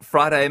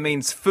Friday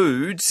means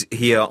food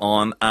here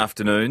on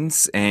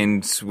Afternoons,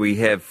 and we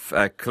have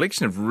a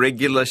collection of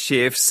regular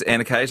chefs and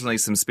occasionally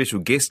some special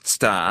guest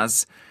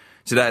stars.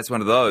 Today it's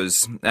one of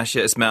those.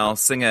 Ashia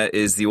Ismail-Singer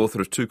is the author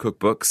of 2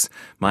 cookbooks,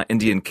 My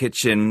Indian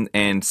Kitchen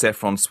and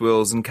Saffron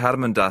Swirls and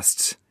Cardamom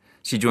Dust.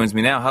 She joins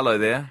me now. Hello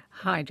there.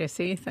 Hi,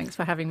 Jesse. Thanks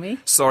for having me.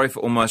 Sorry for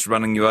almost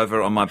running you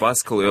over on my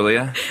bicycle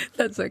earlier.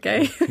 That's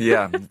okay.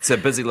 Yeah, it's a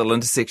busy little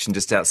intersection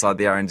just outside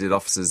the RNZ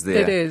offices there.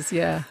 It is,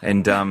 yeah.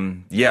 And,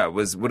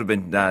 it would have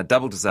been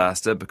double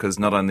disaster because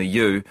not only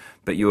you,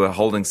 but you were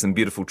holding some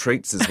beautiful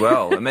treats as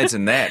well.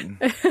 Imagine that.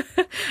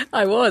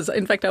 I was.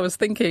 In fact, I was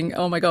thinking,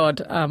 oh my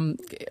God,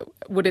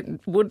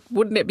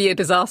 wouldn't it be a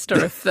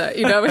disaster if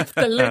if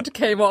the lid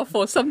came off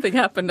or something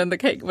happened and the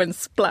cake went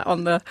splat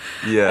on the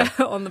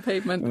on the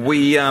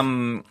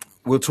pavement?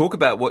 We'll talk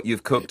about what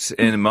you've cooked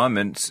in a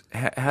moment.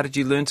 How did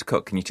you learn to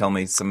cook? Can you tell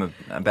me some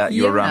about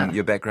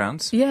your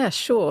background? Yeah,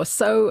 sure.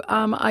 So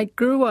I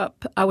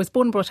was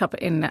born and brought up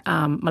in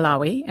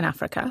Malawi in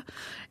Africa,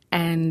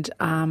 and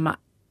I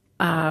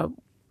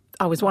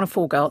was one of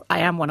 4 girls. I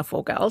am one of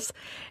 4 girls.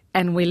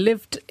 And we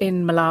lived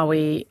in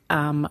Malawi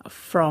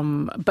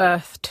from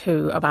birth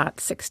to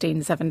about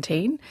 16,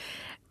 17.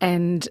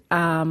 And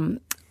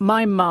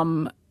my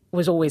mum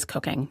was always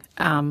cooking.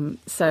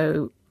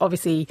 So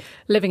obviously,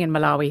 living in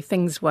Malawi,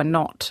 things were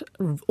not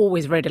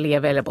always readily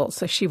available.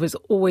 So she was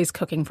always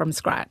cooking from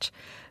scratch.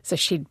 So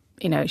she'd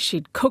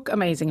cook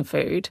amazing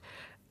food,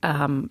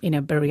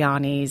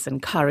 biryanis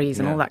and curries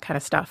and all that kind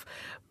of stuff.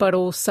 But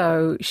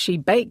also she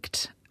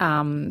baked.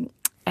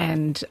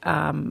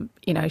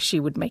 She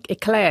would make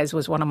eclairs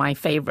was one of my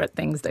favourite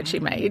things that she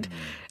made.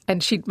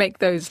 And she'd make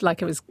those,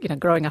 like it was,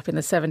 growing up in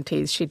the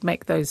 70s, she'd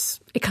make those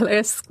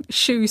eclairs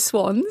shoe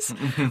swans,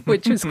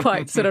 which was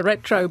quite sort of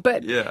retro.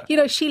 But,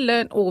 she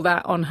learnt all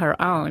that on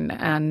her own.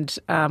 And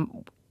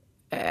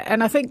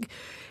I think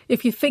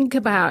if you think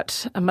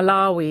about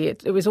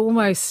Malawi, it was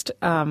almost...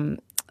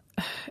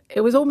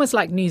 it was almost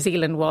like New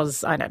Zealand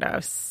was,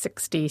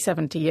 60,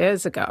 70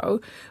 years ago.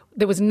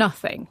 There was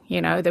nothing,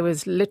 there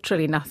was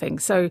literally nothing.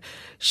 So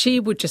she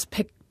would just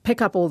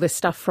pick up all this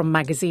stuff from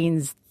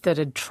magazines that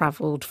had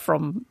travelled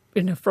from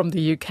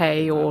the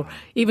UK or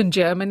even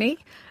Germany.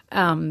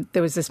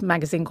 There was this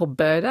magazine called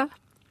Burda.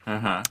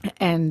 Uh-huh.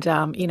 And,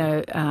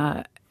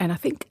 and I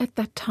think at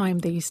that time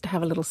they used to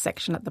have a little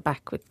section at the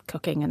back with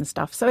cooking and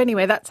stuff. So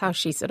anyway, that's how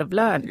she sort of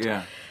learned.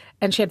 Yeah.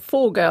 And she had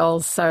 4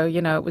 girls, so,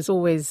 it was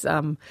always,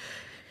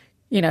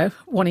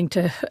 needing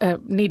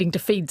to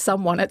feed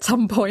someone at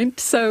some point.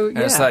 So, yeah. And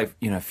I say,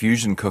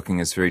 fusion cooking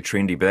is very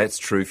trendy, but that's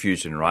true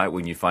fusion, right?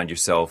 When you find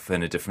yourself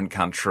in a different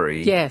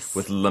country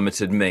with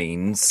limited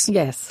means,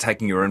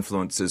 taking your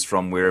influences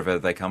from wherever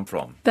they come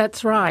from.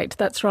 That's right.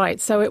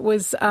 So it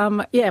was,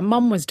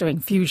 Mum was doing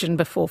fusion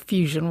before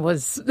fusion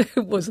was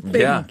a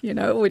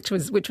thing, which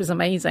was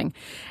amazing.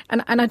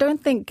 And I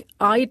don't think,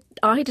 I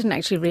didn't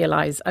actually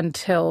realise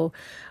until...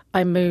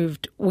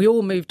 we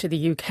all moved to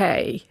the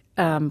UK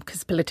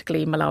because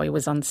politically Malawi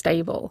was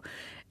unstable.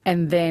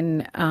 And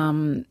then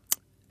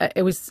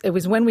it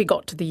was when we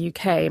got to the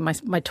UK,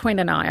 my twin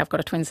and I've got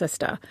a twin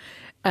sister,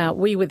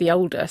 we were the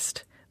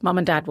oldest. Mum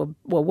and Dad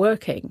were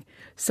working.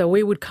 So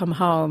we would come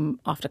home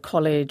after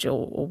college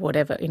or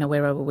whatever,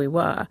 wherever we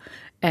were,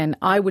 and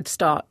I would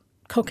start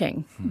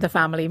cooking the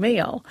family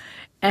meal.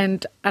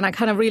 And I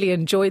kind of really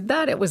enjoyed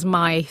that. It was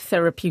my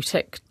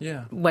therapeutic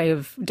way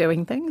of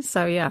doing things.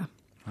 So, yeah.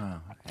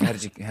 Oh.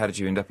 How did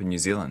you end up in New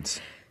Zealand?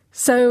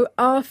 So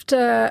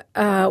after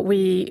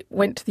we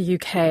went to the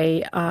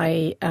UK,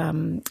 I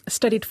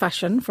studied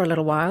fashion for a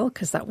little while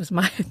because that was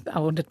I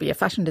wanted to be a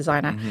fashion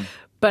designer. Mm-hmm.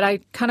 But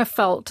I kind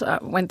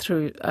of went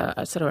through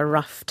a sort of a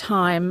rough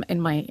time in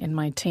my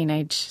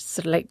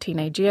late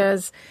teenage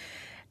years,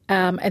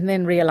 and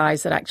then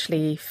realised that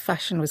actually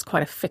fashion was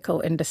quite a fickle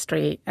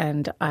industry,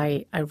 and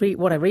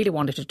what I really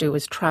wanted to do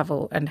was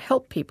travel and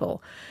help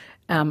people.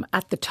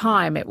 At the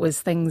time, it was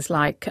things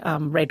like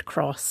Red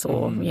Cross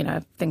or,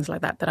 things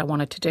like that I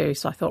wanted to do.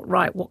 So I thought,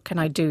 right, what can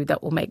I do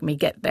that will make me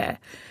get there?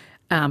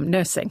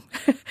 Nursing.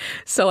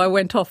 So I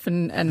went off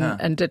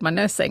and did my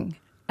nursing.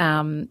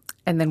 And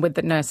then with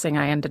the nursing,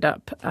 I ended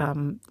up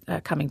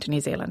coming to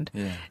New Zealand.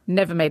 Yeah.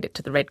 Never made it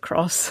to the Red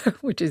Cross,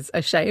 which is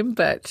a shame.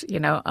 But,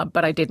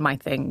 but I did my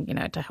thing,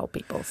 to help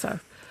people.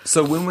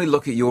 So when we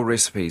look at your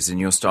recipes and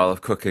your style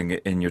of cooking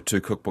in your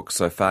 2 cookbooks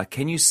so far,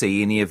 can you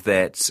see any of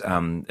that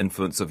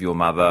influence of your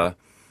mother,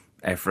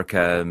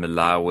 Africa,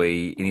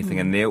 Malawi, anything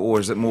in there? Or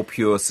is it more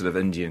pure sort of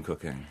Indian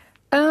cooking?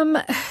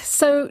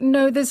 So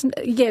no, there's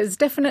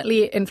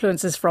definitely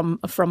influences from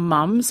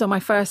Mum. So my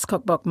first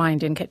cookbook, My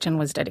Indian Kitchen,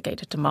 was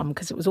dedicated to Mum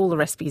because it was all the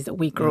recipes that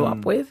we grew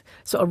up with.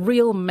 So a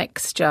real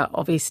mixture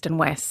of East and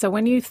West. So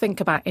when you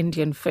think about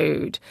Indian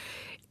food,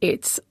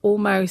 it's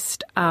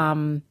almost...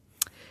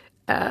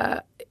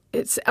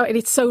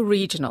 It's so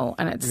regional,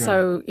 and it's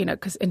so,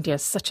 because India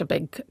is such a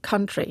big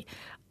country.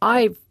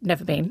 I've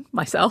never been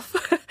myself.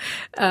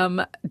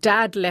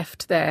 Dad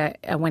left there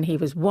when he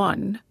was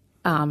 1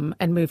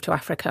 and moved to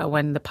Africa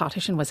when the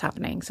partition was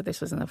happening. So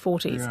this was in the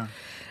 40s.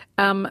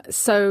 Yeah.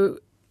 So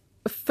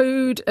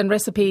food and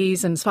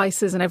recipes and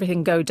spices and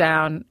everything go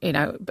down,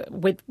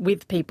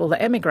 with people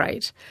that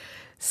emigrate.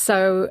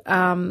 So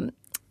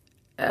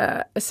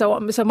so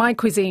my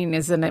cuisine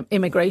is an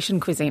immigration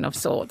cuisine of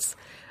sorts.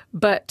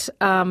 But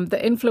the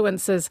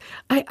influences,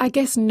 I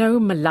guess no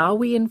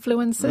Malawi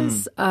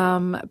influences,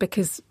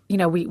 because,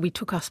 we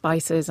took our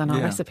spices and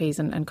our recipes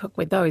and cooked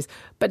with those.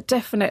 But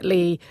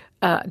definitely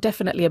a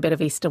bit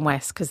of East and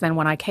West, because then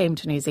when I came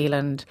to New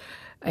Zealand,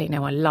 I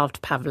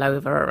loved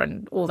pavlova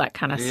and all that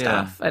kind of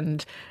stuff.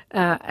 And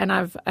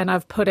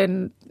I've put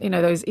in,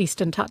 those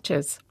Eastern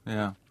touches.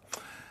 Yeah.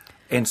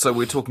 And so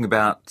we're talking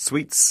about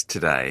sweets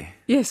today.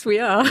 Yes, we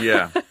are.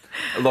 Yeah.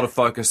 A lot of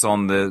focus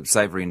on the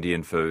savoury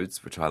Indian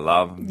foods, which I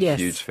love. I'm a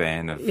huge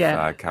fan of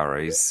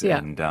curries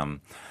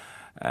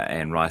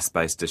and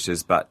rice-based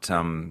dishes. But,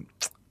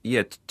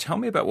 tell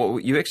me about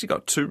what you actually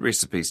got 2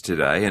 recipes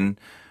today. And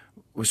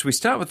should we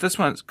start with this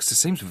one? Because it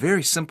seems a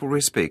very simple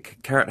recipe.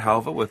 Carrot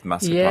halva with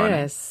mascarpone.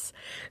 Yes.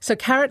 So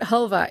carrot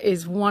halva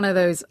is one of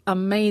those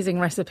amazing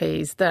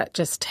recipes that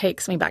just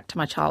takes me back to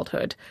my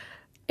childhood.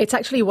 It's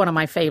actually one of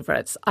my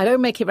favourites. I don't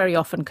make it very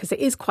often because it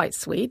is quite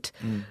sweet.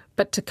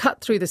 But to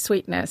cut through the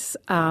sweetness,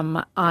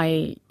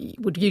 I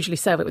would usually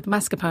serve it with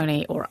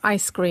mascarpone or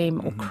ice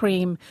cream or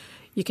cream.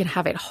 You can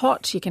have it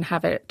hot, you can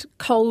have it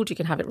cold, you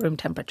can have it room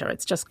temperature.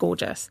 It's just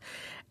gorgeous.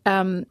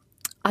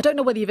 I don't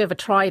know whether you've ever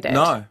tried it.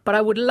 No. But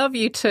I would love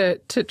you to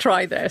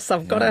try this.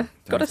 I've got a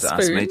spoon.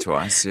 Ask me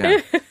twice,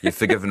 yeah. You've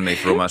forgiven me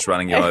for almost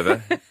running you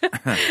over.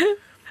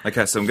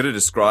 Okay, so I'm going to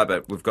describe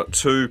it. We've got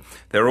 2.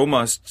 They're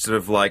almost sort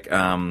of like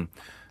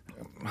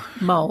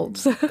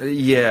molds.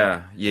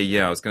 Yeah.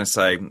 I was going to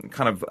say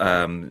kind of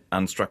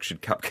unstructured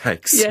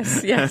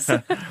cupcakes. Yes.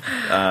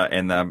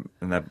 And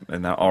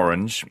they're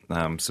orange.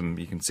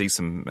 You can see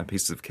some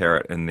pieces of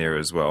carrot in there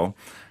as well,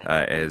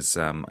 as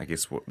I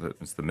guess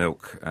it's the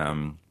milk.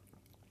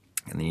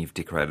 And then you've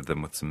decorated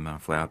them with some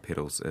flower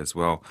petals as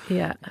well.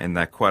 Yeah. And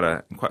they're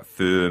quite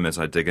firm as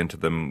I dig into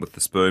them with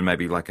the spoon.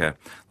 Maybe like a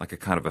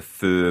kind of a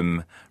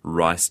firm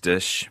rice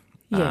dish.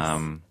 Yes.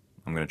 I'm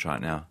going to try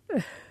it now.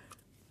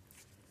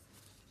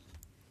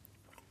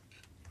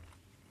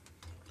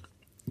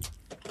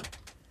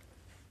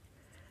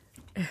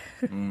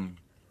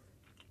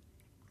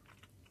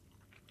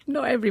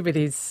 Not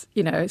everybody's,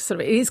 sort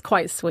of, it is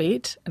quite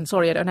sweet. And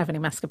sorry, I don't have any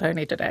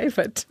mascarpone today,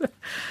 but...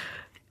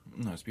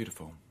 No, it's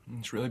beautiful.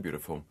 It's really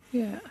beautiful.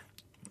 Yeah.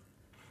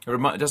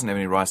 It doesn't have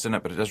any rice in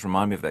it, but it does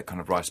remind me of that kind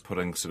of rice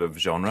pudding sort of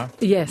genre.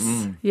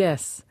 Yes,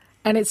 yes.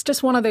 And it's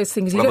just one of those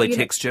things. Lovely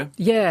texture.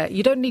 Yeah,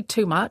 you don't need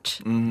too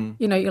much.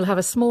 You'll have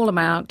a small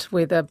amount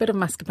with a bit of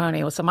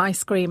mascarpone or some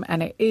ice cream,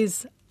 and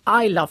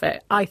I love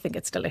it. I think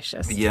it's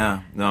delicious.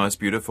 Yeah, no, it's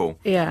beautiful.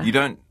 Yeah. You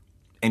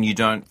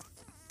don't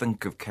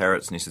think of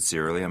carrots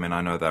necessarily. I mean,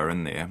 I know they're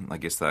in there. I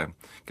guess they're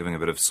giving a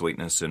bit of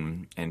sweetness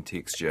and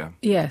texture.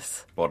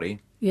 Yes.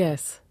 Body.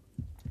 Yes.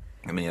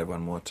 Let me have one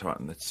more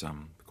time that's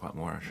quite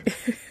moreish.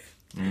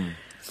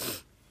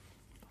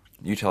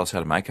 You tell us how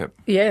to make it.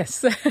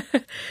 Yes.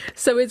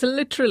 So it's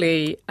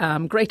literally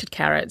grated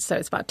carrots. So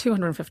it's about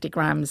 250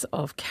 grams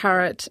of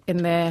carrot in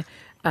there.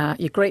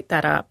 You grate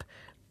that up,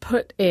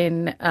 put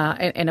in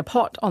a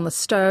pot on the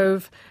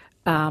stove,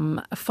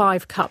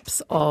 5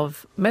 cups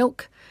of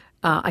milk.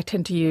 I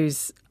tend to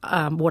use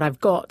what I've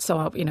got.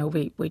 So,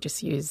 we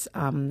just use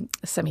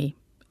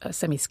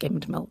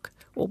semi-skimmed milk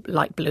or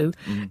light blue,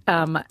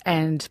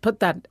 and put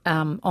that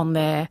on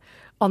there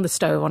on the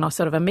stove on a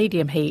sort of a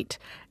medium heat,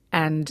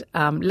 and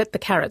let the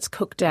carrots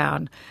cook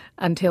down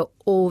until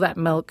all that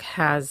milk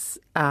has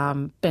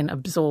been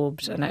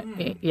absorbed.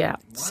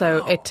 And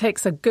so it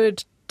takes a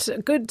good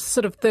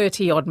sort of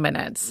 30-odd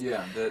minutes.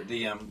 Yeah,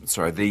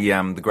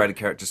 the grated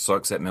carrot just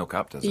soaks that milk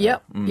up, doesn't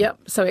it? Mm.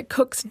 Yep. So it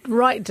cooks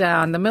right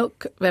down. The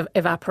milk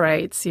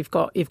evaporates. You've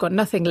got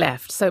nothing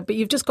left. So, but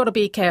you've just got to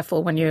be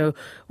careful when you're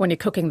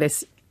cooking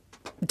this.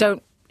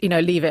 Don't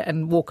leave it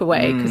and walk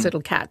away because it'll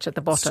catch at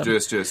the bottom.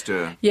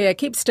 Stir. Yeah,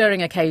 keep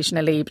stirring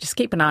occasionally, but just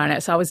keep an eye on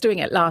it. So I was doing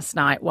it last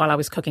night while I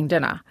was cooking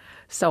dinner,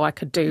 so I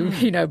could do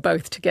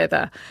both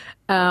together.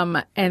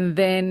 And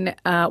then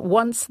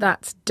once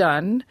that's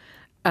done.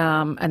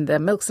 And the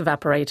milk's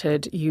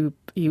evaporated, you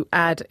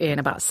add in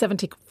about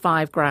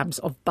 75 grams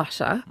of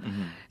butter.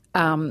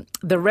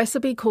 The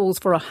recipe calls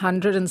for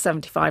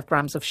 175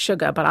 grams of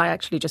sugar, but I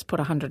actually just put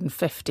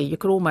 150. You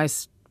could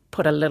almost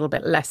put a little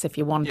bit less if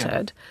you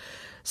wanted. Yeah.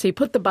 So you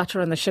put the butter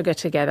and the sugar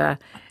together,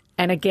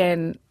 and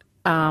again,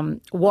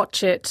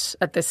 watch it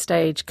at this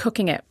stage,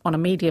 cooking it on a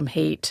medium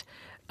heat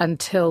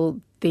until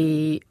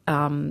the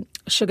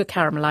sugar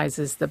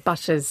caramelizes, the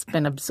butter's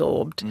been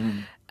absorbed.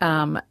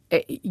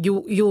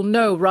 You'll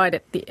know right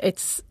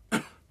at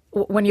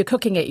when you're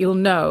cooking it, you'll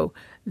know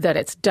that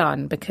it's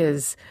done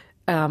because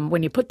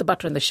when you put the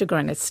butter and the sugar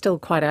in, it's still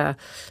quite a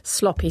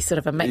sloppy sort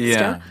of a mixture.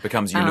 Yeah, it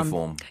becomes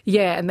uniform.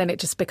 And then it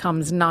just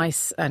becomes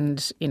nice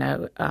and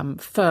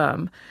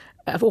firm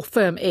or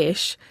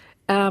firm-ish.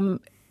 And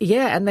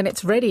then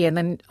it's ready. And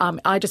then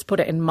I just put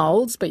it in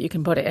molds, but you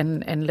can put it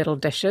in little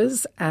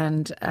dishes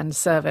and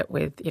serve it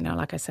with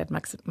like I said,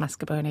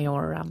 mascarpone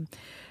or.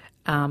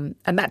 And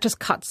that just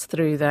cuts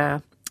through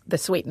the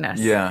sweetness.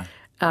 Yeah.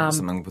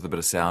 Something with a bit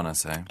of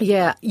sourness, eh?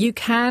 Yeah, you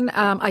can.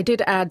 I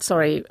did add,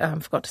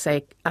 forgot to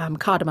say,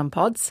 cardamom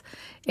pods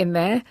in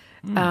there.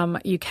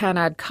 You can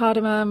add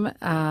cardamom,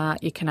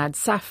 you can add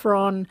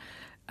saffron,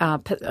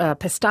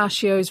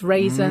 pistachios,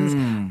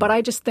 raisins. But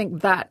I just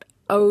think that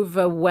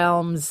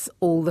overwhelms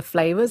all the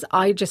flavors.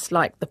 I just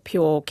like the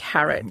pure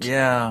carrot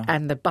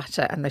and the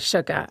butter and the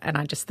sugar, and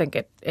I just think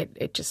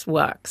it just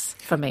works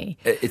for me.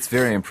 It's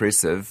very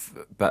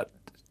impressive, but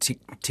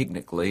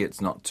technically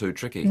it's not too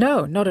tricky.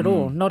 No, not at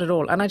all, not at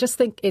all. And I just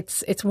think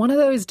it's one of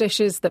those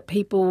dishes that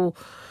people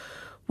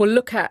will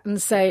look at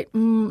and say,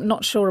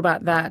 not sure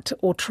about that,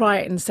 or try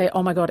it and say,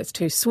 oh my God, it's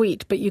too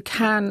sweet. But you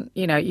can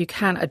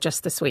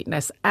adjust the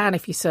sweetness, and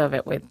if you serve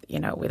it with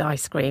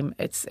ice cream,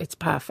 it's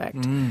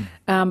perfect.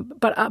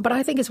 But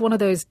I think it's one of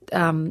those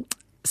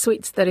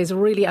sweets that is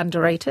really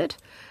underrated.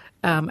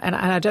 And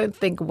I don't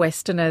think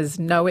Westerners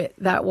know it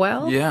that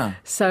well. Yeah.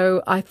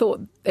 So I thought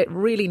it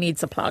really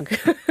needs a plug.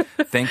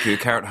 Thank you.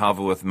 Carrot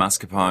halva with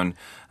mascarpone.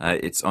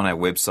 It's on our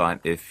website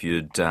if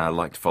you'd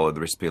like to follow the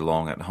recipe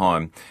along at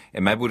home.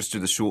 And maybe we'll just do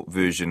the short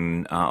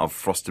version of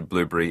frosted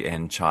blueberry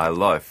and chai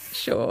loaf.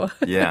 Sure.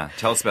 Yeah.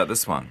 Tell us about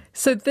this one.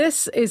 So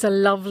this is a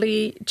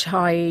lovely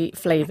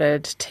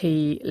chai-flavoured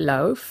tea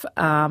loaf.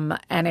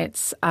 And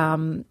it's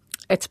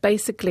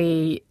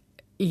basically...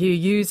 You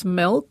use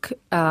milk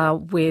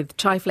with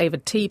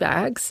chai-flavoured tea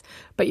bags,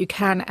 but you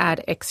can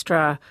add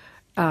extra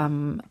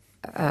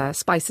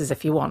spices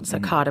if you want, so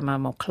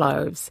cardamom or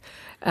cloves.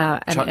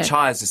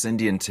 Chai is this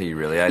Indian tea,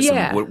 really, eh?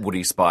 Yeah. Some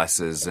woody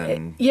spices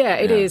and...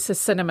 It is. So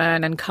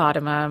cinnamon and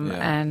cardamom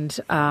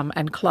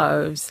and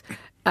cloves.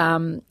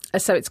 So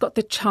it's got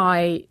the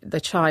chai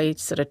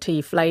sort of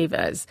tea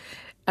flavours.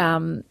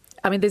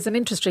 There's an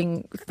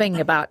interesting thing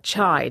about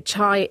chai.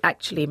 Chai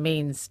actually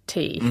means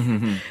tea.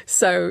 Mm-hmm.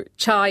 So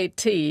chai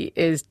tea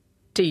is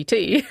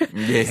tea.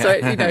 Yeah. So,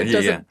 it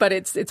doesn't, but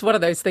it's one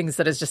of those things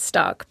that has just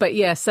stuck. But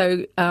yeah,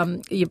 so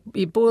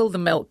you boil the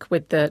milk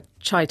with the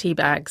chai tea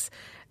bags.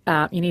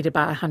 You need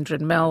about 100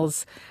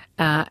 mils.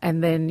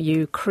 And then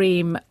you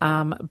cream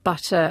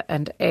butter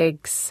and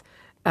eggs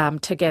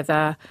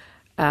together.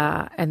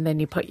 And then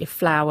you put your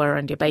flour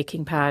and your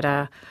baking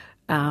powder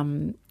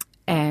and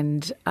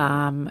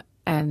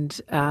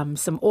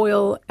some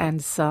oil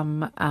and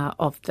some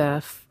of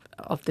the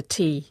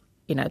tea,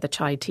 the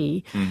chai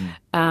tea,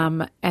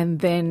 and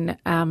then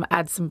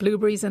add some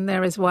blueberries in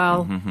there as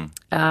well.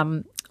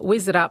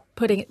 Whiz it up,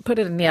 put it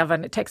in the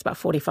oven. It takes about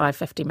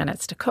 45-50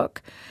 minutes to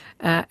cook,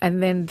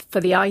 and then for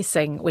the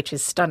icing, which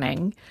is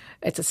stunning,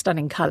 it's a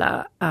stunning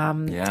colour.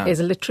 Is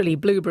literally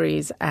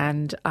blueberries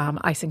and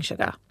icing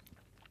sugar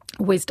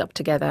whizzed up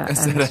together.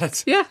 Is that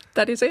it? Yeah,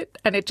 that is it,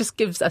 and it just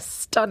gives a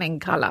stunning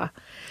colour.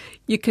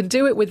 You can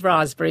do it with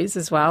raspberries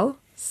as well.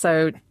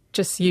 So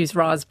just use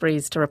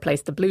raspberries to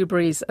replace the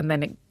blueberries, and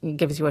then it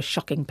gives you a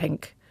shocking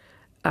pink,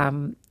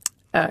 icing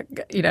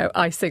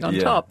on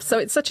top. So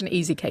it's such an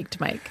easy cake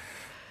to make.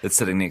 It's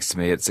sitting next to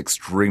me. It's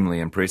extremely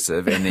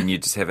impressive. And then you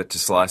just have it to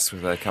slice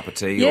with a cup of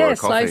tea or a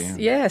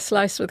coffee.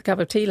 Slice with a cup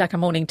of tea, like a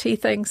morning tea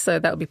thing. So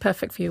that would be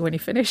perfect for you when you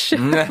finish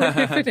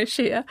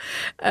here.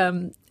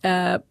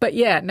 But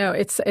yeah, no,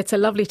 it's a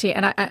lovely tea,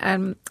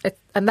 and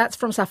that's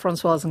from saffron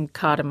swirls and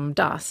cardamom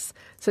dust.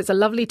 So it's a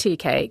lovely tea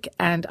cake,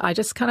 and I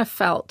just kind of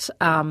felt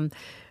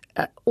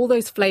all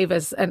those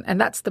flavours,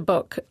 and that's the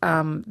book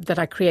that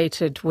I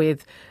created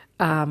with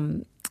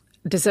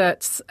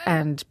desserts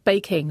and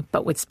baking,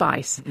 but with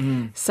spice.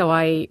 So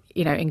I,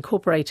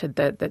 incorporated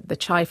the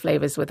chai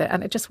flavours with it,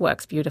 and it just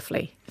works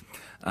beautifully.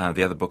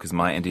 The other book is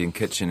My Indian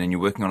Kitchen, and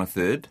you're working on a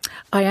third?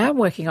 I am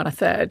working on a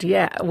third,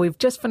 yeah. We've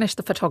just finished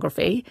the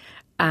photography.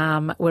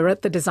 We're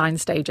at the design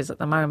stages at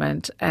the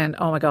moment, and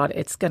oh my God,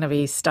 it's going to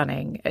be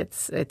stunning.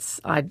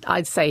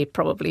 I'd say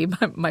probably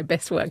my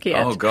best work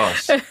yet. Oh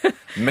gosh.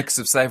 Mix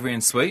of savoury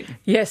and sweet?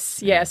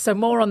 Yes, yeah. So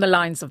more on the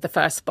lines of the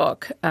first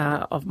book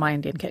of My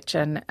Indian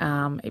Kitchen.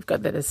 You've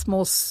got the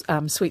small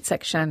sweet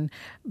section,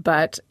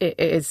 but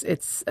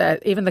it's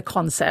even the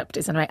concept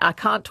is amazing. I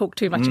can't talk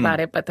too much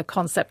about it, but the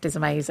concept is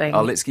amazing.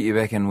 Oh, let's get you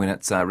back in when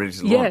it's ready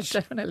to launch. Yeah,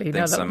 definitely.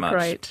 Thanks so much.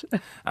 Great.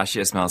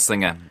 Ashia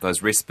Ismail-Singer.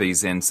 Those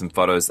recipes and some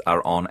photos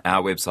are on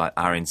our website,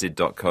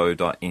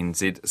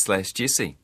 rnz.co.nz/Jessie.